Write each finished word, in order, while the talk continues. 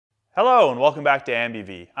Hello and welcome back to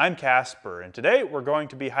AmbiV. I'm Casper, and today we're going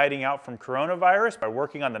to be hiding out from coronavirus by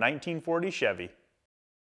working on the 1940 Chevy.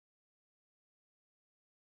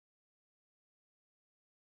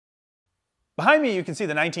 Behind me you can see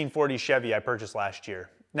the 1940 Chevy I purchased last year.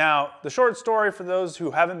 Now, the short story for those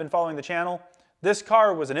who haven't been following the channel, this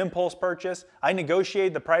car was an impulse purchase. I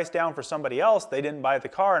negotiated the price down for somebody else, they didn't buy the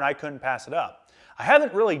car and I couldn't pass it up. I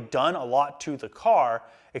haven't really done a lot to the car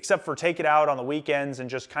except for take it out on the weekends and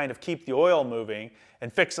just kind of keep the oil moving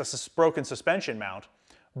and fix a broken suspension mount.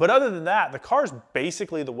 But other than that, the car's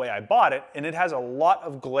basically the way I bought it, and it has a lot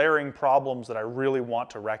of glaring problems that I really want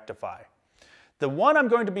to rectify. The one I'm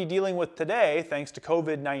going to be dealing with today, thanks to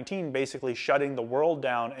COVID-19 basically shutting the world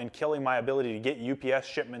down and killing my ability to get UPS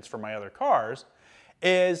shipments for my other cars,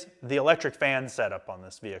 is the electric fan setup on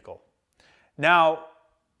this vehicle. Now,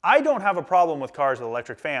 I don't have a problem with cars with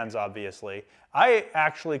electric fans, obviously. I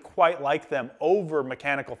actually quite like them over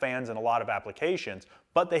mechanical fans in a lot of applications,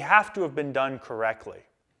 but they have to have been done correctly.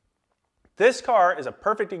 This car is a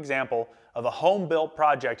perfect example of a home-built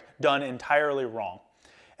project done entirely wrong.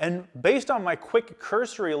 And based on my quick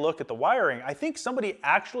cursory look at the wiring, I think somebody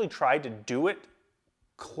actually tried to do it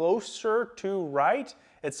closer to right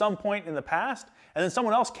at some point in the past, and then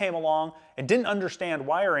someone else came along and didn't understand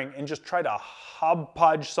wiring and just tried to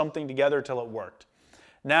hodgepodge something together till it worked.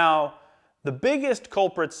 Now, the biggest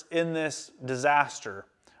culprits in this disaster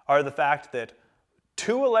are the fact that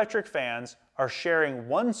two electric fans are sharing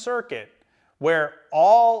one circuit where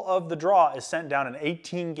all of the draw is sent down an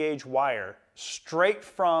 18-gauge wire straight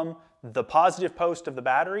from the positive post of the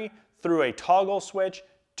battery through a toggle switch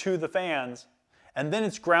to the fans, and then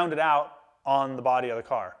it's grounded out on the body of the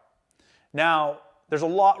car. Now, there's a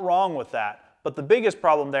lot wrong with that, but the biggest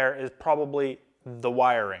problem there is probably the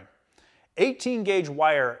wiring. 18-gauge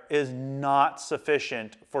wire is not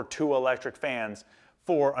sufficient for two electric fans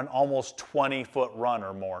for an almost 20-foot run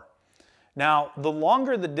or more. Now, the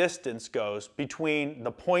longer the distance goes between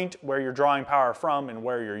the point where you're drawing power from and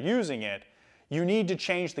where you're using it, you need to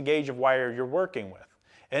change the gauge of wire you're working with.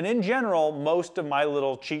 And in general, most of my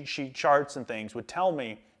little cheat sheet charts and things would tell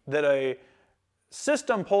me that a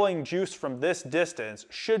system pulling juice from this distance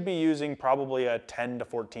should be using probably a 10 to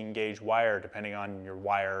 14 gauge wire, depending on your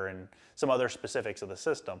wire and some other specifics of the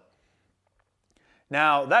system.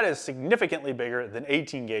 Now, that is significantly bigger than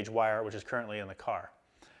 18 gauge wire, which is currently in the car.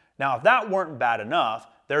 Now, if that weren't bad enough,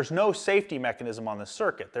 there's no safety mechanism on this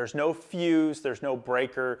circuit. There's no fuse, there's no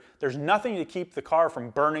breaker, there's nothing to keep the car from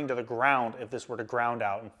burning to the ground if this were to ground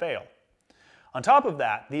out and fail. On top of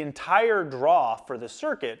that, the entire draw for the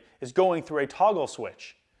circuit is going through a toggle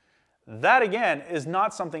switch. That again is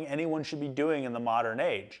not something anyone should be doing in the modern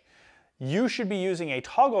age. You should be using a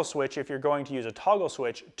toggle switch if you're going to use a toggle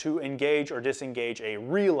switch to engage or disengage a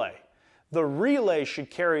relay. The relay should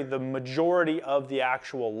carry the majority of the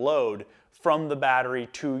actual load from the battery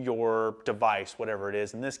to your device, whatever it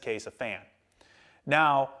is, in this case a fan.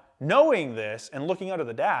 Now, knowing this and looking under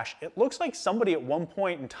the dash, it looks like somebody at one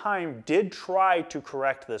point in time did try to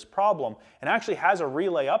correct this problem and actually has a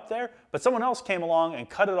relay up there, but someone else came along and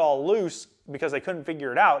cut it all loose because they couldn't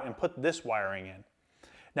figure it out and put this wiring in.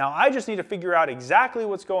 Now, I just need to figure out exactly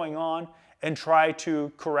what's going on and try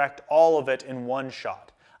to correct all of it in one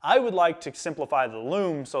shot. I would like to simplify the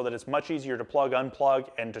loom so that it's much easier to plug, unplug,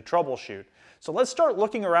 and to troubleshoot. So let's start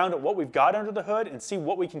looking around at what we've got under the hood and see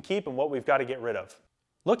what we can keep and what we've got to get rid of.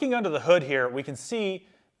 Looking under the hood here, we can see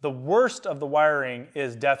the worst of the wiring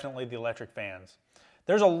is definitely the electric fans.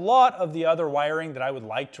 There's a lot of the other wiring that I would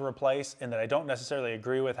like to replace and that I don't necessarily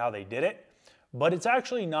agree with how they did it, but it's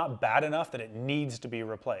actually not bad enough that it needs to be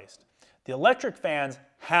replaced. The electric fans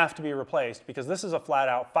have to be replaced because this is a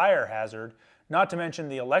flat-out fire hazard, not to mention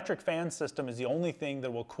the electric fan system is the only thing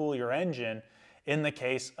that will cool your engine in the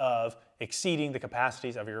case of exceeding the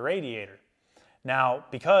capacities of your radiator. Now,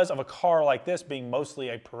 because of a car like this being mostly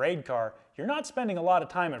a parade car, you're not spending a lot of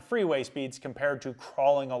time at freeway speeds compared to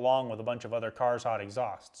crawling along with a bunch of other cars' hot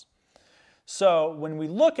exhausts. So when we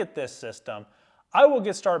look at this system, I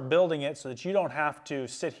will start building it so that you don't have to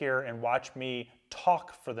sit here and watch me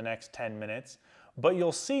talk for the next 10 minutes, but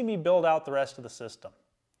you'll see me build out the rest of the system.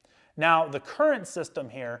 Now, the current system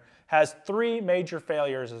here has three major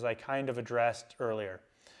failures, as I kind of addressed earlier.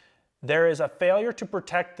 There is a failure to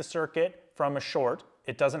protect the circuit from a short.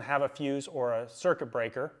 It doesn't have a fuse or a circuit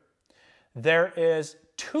breaker. There is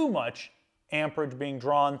too much amperage being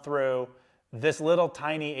drawn through this little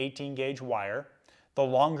tiny 18-gauge wire. The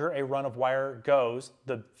longer a run of wire goes,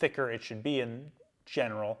 the thicker it should be in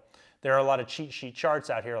general. There are a lot of cheat sheet charts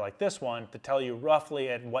out here like this one to tell you roughly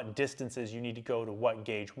at what distances you need to go to what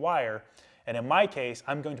gauge wire. And in my case,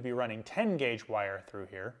 I'm going to be running 10-gauge wire through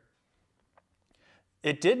here.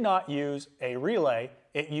 It did not use a relay,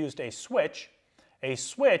 it used a switch. A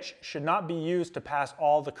switch should not be used to pass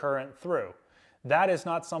all the current through. That is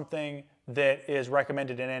not something that is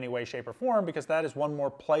recommended in any way, shape, or form, because that is one more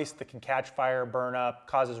place that can catch fire, burn up,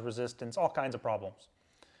 causes resistance, all kinds of problems.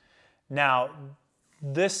 Now,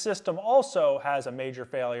 this system also has a major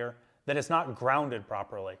failure that it's not grounded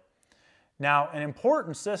properly. Now, an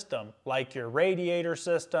important system like your radiator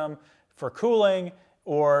system for cooling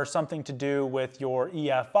or something to do with your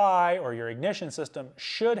EFI or your ignition system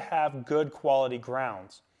should have good quality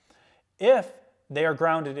grounds. If they are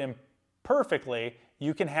grounded imperfectly,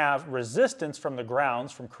 you can have resistance from the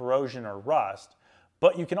grounds from corrosion or rust,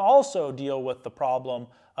 but you can also deal with the problem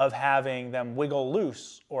of having them wiggle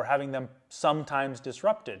loose or having them sometimes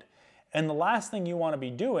disrupted. And the last thing you want to be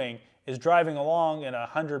doing is driving along in a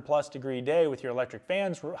 100+ degree day with your electric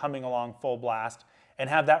fans humming along full blast and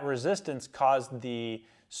have that resistance cause the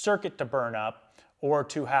circuit to burn up or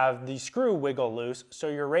to have the screw wiggle loose so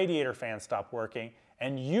your radiator fan stop working,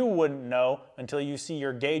 and you wouldn't know until you see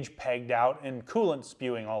your gauge pegged out and coolant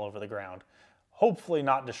spewing all over the ground, hopefully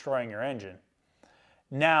not destroying your engine.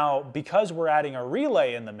 Now, because we're adding a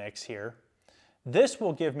relay in the mix here, this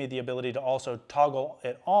will give me the ability to also toggle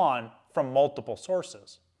it on from multiple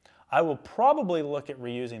sources. I will probably look at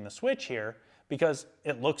reusing the switch here because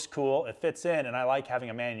it looks cool, it fits in, and I like having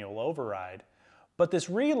a manual override. But this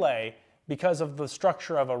relay, because of the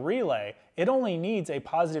structure of a relay, it only needs a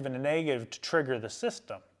positive and a negative to trigger the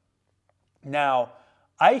system. Now,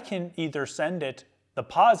 I can either send it the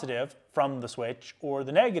positive from the switch or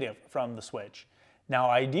the negative from the switch. Now,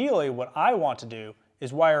 ideally, what I want to do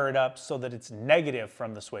is wire it up so that it's negative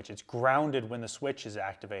from the switch. It's grounded when the switch is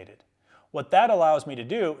activated. What that allows me to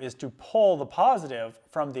do is to pull the positive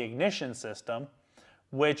from the ignition system,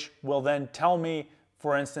 which will then tell me,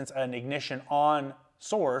 for instance, an ignition on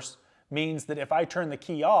source means that if I turn the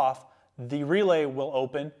key off, the relay will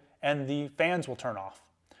open and the fans will turn off.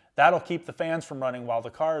 That'll keep the fans from running while the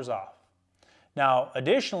car is off. Now,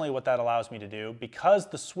 additionally, what that allows me to do, because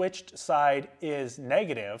the switched side is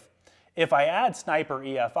negative, if I add Sniper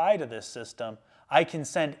EFI to this system, I can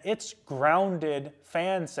send its grounded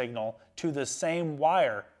fan signal to the same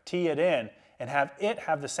wire, tee it in, and have it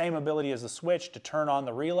have the same ability as the switch to turn on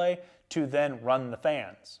the relay to then run the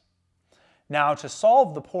fans. Now, to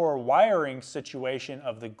solve the poor wiring situation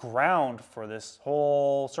of the ground for this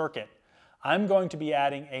whole circuit, I'm going to be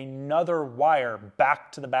adding another wire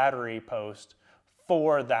back to the battery post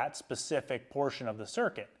for that specific portion of the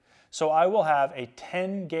circuit. So I will have a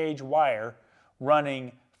 10 gauge wire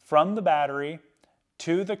running from the battery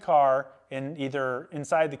to the car in either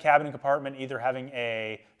inside the cabin compartment, either having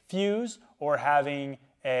a fuse or having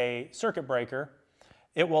a circuit breaker.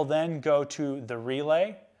 It will then go to the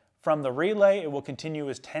relay. From the relay, it will continue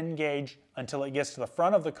as 10 gauge until it gets to the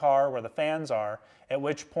front of the car where the fans are, at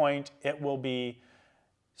which point it will be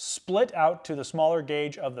split out to the smaller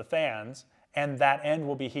gauge of the fans, and that end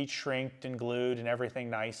will be heat shrinked and glued and everything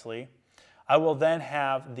nicely. I will then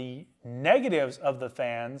have the negatives of the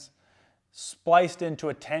fans spliced into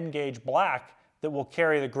a 10 gauge black that will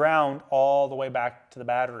carry the ground all the way back to the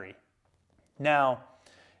battery. Now,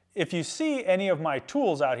 if you see any of my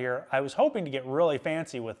tools out here, I was hoping to get really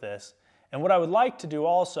fancy with this. And what I would like to do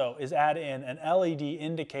also is add in an LED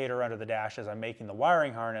indicator under the dash as I'm making the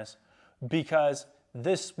wiring harness, because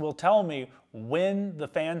this will tell me when the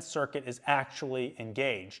fan circuit is actually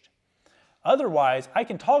engaged. Otherwise, I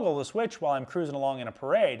can toggle the switch while I'm cruising along in a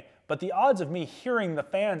parade, but the odds of me hearing the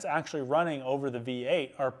fans actually running over the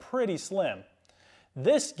V8 are pretty slim.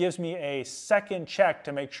 This gives me a second check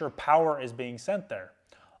to make sure power is being sent there.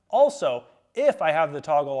 Also, if I have the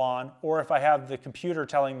toggle on, or if I have the computer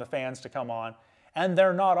telling the fans to come on, and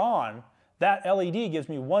they're not on, that LED gives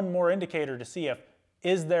me one more indicator to see if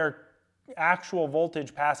is there actual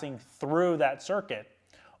voltage passing through that circuit,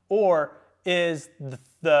 or is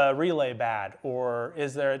the relay bad, or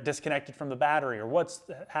is there disconnected from the battery, or what's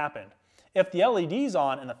happened. If the LED's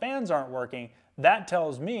on and the fans aren't working, that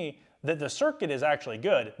tells me that the circuit is actually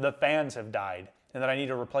good, the fans have died, and that I need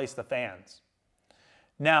to replace the fans.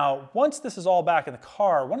 Now, once this is all back in the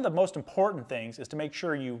car, one of the most important things is to make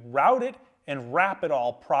sure you route it and wrap it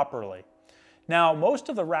all properly. Now, most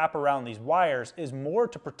of the wrap around these wires is more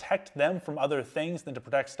to protect them from other things than to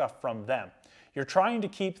protect stuff from them. You're trying to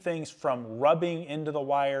keep things from rubbing into the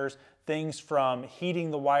wires, things from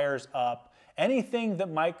heating the wires up, anything that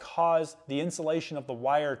might cause the insulation of the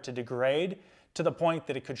wire to degrade to the point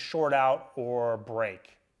that it could short out or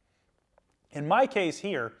break. In my case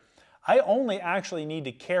here, I only actually need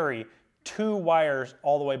to carry 2 wires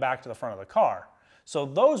all the way back to the front of the car. So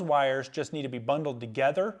those wires just need to be bundled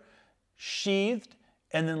together, sheathed,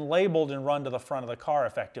 and then labeled and run to the front of the car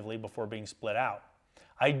effectively before being split out.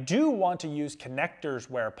 I do want to use connectors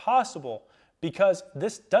where possible because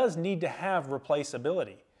this does need to have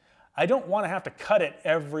replaceability. I don't want to have to cut it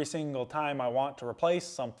every single time I want to replace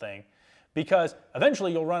something because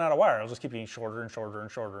eventually you'll run out of wire. It'll just keep getting shorter and shorter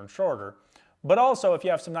and shorter and shorter. But also if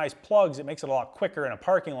you have some nice plugs, it makes it a lot quicker in a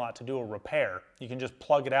parking lot to do a repair. You can just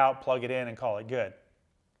plug it out, plug it in, and call it good.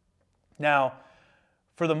 Now,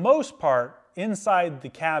 for the most part, inside the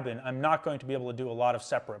cabin, I'm not going to be able to do a lot of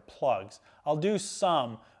separate plugs. I'll do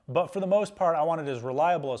some, but for the most part, I want it as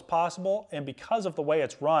reliable as possible, and because of the way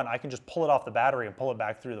it's run, I can just pull it off the battery and pull it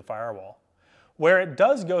back through the firewall. Where it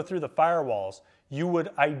does go through the firewalls, you would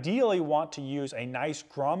ideally want to use a nice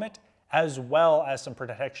grommet as well as some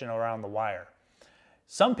protection around the wire.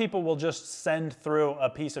 Some people will just send through a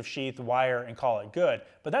piece of sheathed wire and call it good,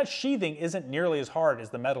 but that sheathing isn't nearly as hard as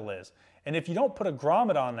the metal is. And if you don't put a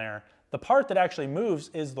grommet on there, the part that actually moves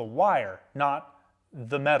is the wire, not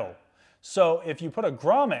the metal. So if you put a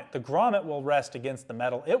grommet, the grommet will rest against the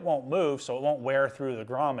metal. It won't move, so it won't wear through the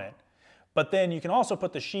grommet. But then you can also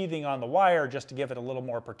put the sheathing on the wire just to give it a little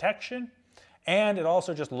more protection, and it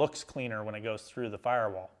also just looks cleaner when it goes through the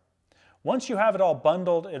firewall. Once you have it all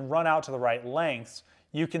bundled and run out to the right lengths,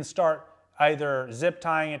 you can start either zip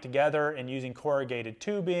tying it together and using corrugated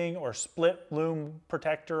tubing or split loom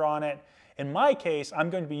protector on it. In my case, I'm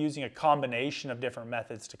going to be using a combination of different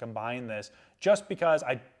methods to combine this just because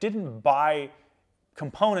I didn't buy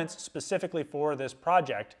components specifically for this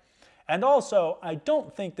project. And also, I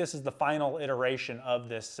don't think this is the final iteration of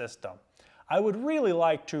this system. I would really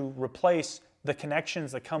like to replace the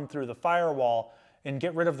connections that come through the firewall and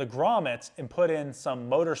get rid of the grommets and put in some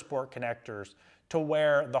motorsport connectors to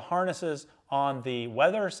where the harnesses on the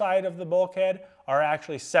weather side of the bulkhead are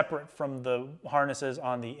actually separate from the harnesses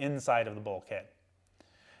on the inside of the bulkhead.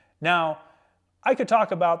 Now, I could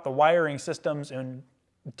talk about the wiring systems and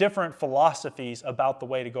different philosophies about the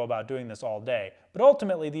way to go about doing this all day. But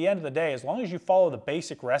ultimately, at the end of the day, as long as you follow the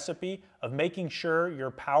basic recipe of making sure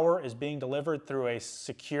your power is being delivered through a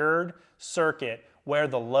secured circuit where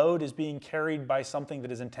the load is being carried by something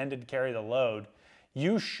that is intended to carry the load,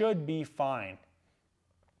 you should be fine.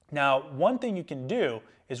 Now, one thing you can do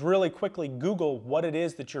is really quickly Google what it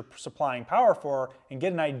is that you're supplying power for and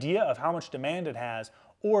get an idea of how much demand it has,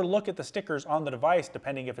 or look at the stickers on the device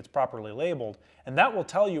depending if it's properly labeled, and that will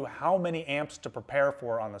tell you how many amps to prepare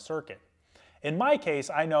for on the circuit. In my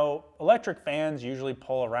case, I know electric fans usually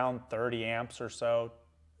pull around 30 amps or so.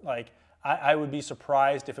 Like, I would be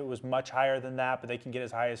surprised if it was much higher than that, but they can get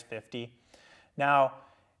as high as 50. Now,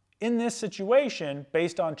 in this situation,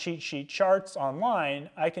 based on cheat sheet charts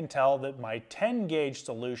online, I can tell that my 10 gauge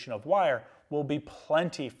solution of wire will be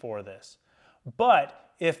plenty for this.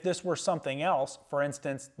 But if this were something else, for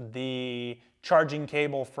instance, the charging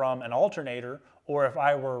cable from an alternator, or if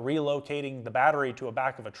I were relocating the battery to the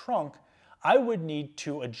back of a trunk, I would need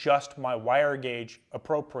to adjust my wire gauge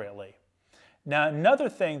appropriately. Now, another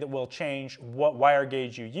thing that will change what wire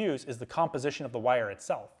gauge you use is the composition of the wire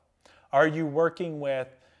itself. Are you working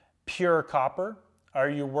with pure copper? Are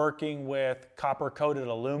you working with copper-coated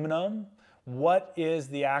aluminum? What is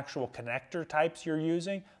the actual connector types you're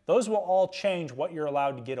using? Those will all change what you're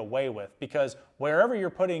allowed to get away with, because wherever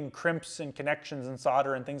you're putting crimps and connections and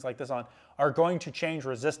solder and things like this on are going to change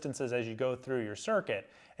resistances as you go through your circuit.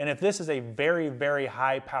 And if this is a very, very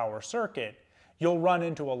high power circuit, you'll run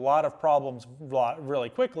into a lot of problems really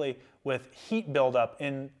quickly with heat buildup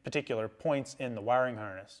in particular points in the wiring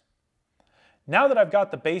harness. Now that I've got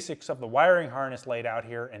the basics of the wiring harness laid out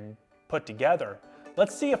here and put together,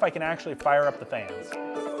 let's see if I can actually fire up the fans.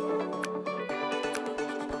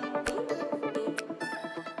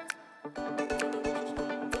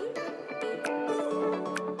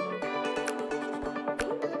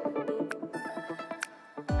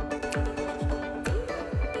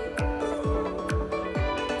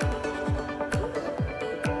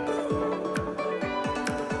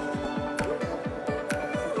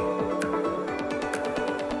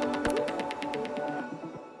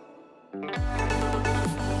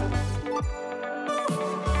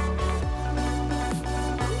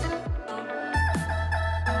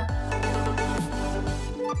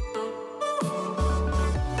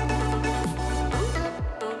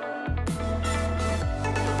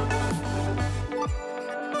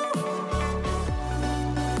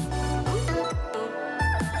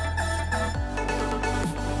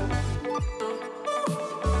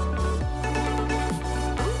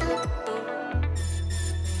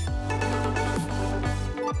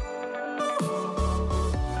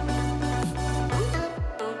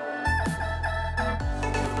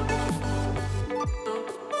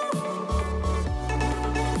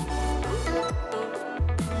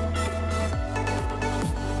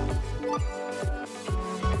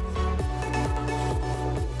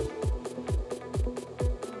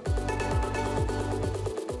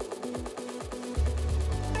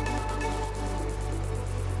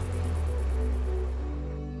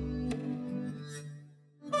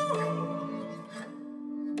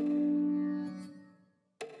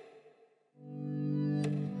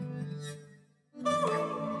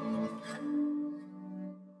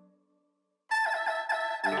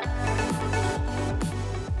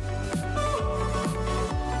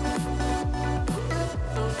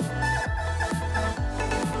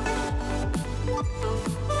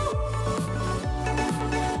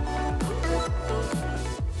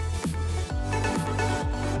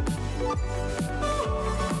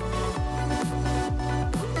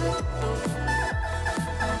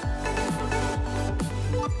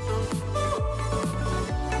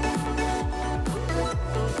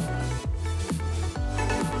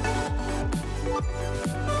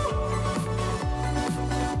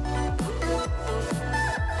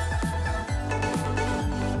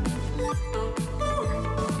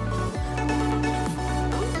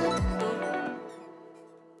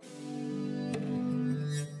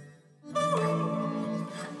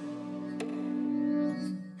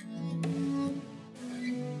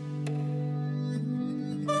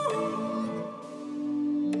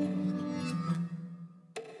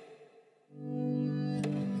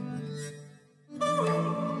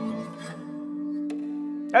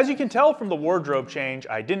 As you can tell from the wardrobe change,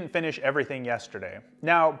 I didn't finish everything yesterday.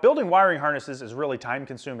 Now, building wiring harnesses is really time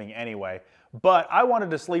consuming anyway, but I wanted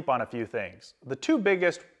to sleep on a few things. The two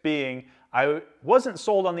biggest being, I wasn't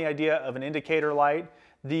sold on the idea of an indicator light.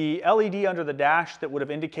 The LED under the dash that would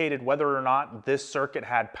have indicated whether or not this circuit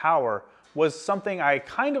had power was something I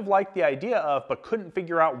kind of liked the idea of, but couldn't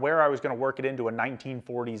figure out where I was going to work it into a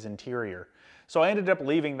 1940s interior. So I ended up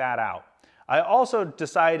leaving that out. I also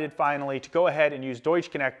decided finally to go ahead and use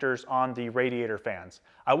Deutsch connectors on the radiator fans.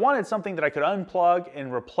 I wanted something that I could unplug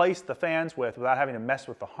and replace the fans with without having to mess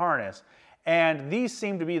with the harness, and these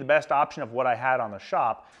seemed to be the best option of what I had on the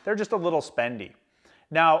shop. They're just a little spendy.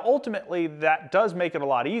 Now, ultimately, that does make it a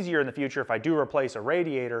lot easier in the future if I do replace a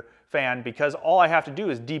radiator fan, because all I have to do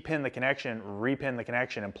is depin the connection, repin the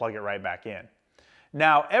connection, and plug it right back in.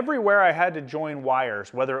 Now, everywhere I had to join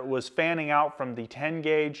wires, whether it was fanning out from the 10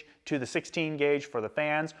 gauge to the 16 gauge for the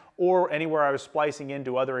fans, or anywhere I was splicing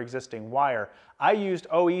into other existing wire, I used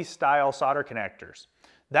OE style solder connectors.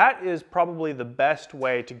 That is probably the best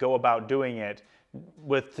way to go about doing it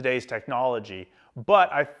with today's technology,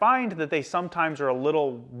 but I find that they sometimes are a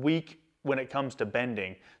little weak when it comes to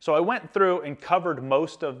bending. So I went through and covered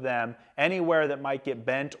most of them anywhere that might get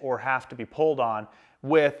bent or have to be pulled on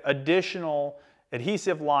with additional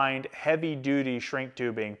adhesive lined heavy duty shrink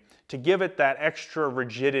tubing to give it that extra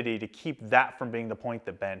rigidity to keep that from being the point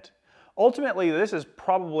that bent. Ultimately, this is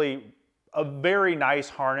probably a very nice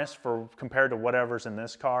harness compared to whatever's in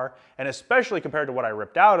this car, and especially compared to what I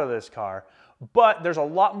ripped out of this car. But there's a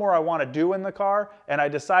lot more I want to do in the car, and I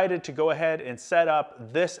decided to go ahead and set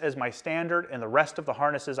up this as my standard, and the rest of the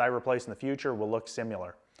harnesses I replace in the future will look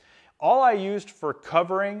similar. All I used for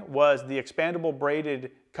covering was the expandable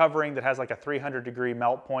braided covering that has like a 300-degree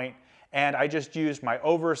melt point, and I just used my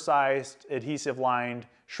oversized adhesive lined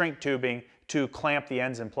shrink tubing to clamp the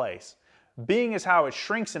ends in place. Being as how it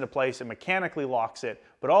shrinks into place, it mechanically locks it,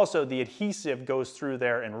 but also the adhesive goes through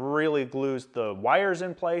there and really glues the wires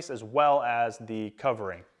in place as well as the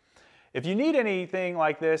covering. If you need anything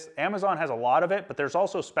like this, Amazon has a lot of it, but there's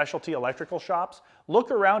also specialty electrical shops.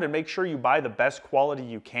 Look around and make sure you buy the best quality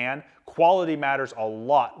you can. Quality matters a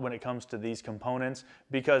lot when it comes to these components,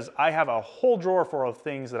 because I have a whole drawer full of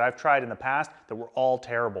things that I've tried in the past that were all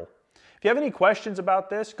terrible. If you have any questions about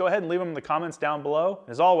this, go ahead and leave them in the comments down below.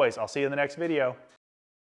 As always, I'll see you in the next video.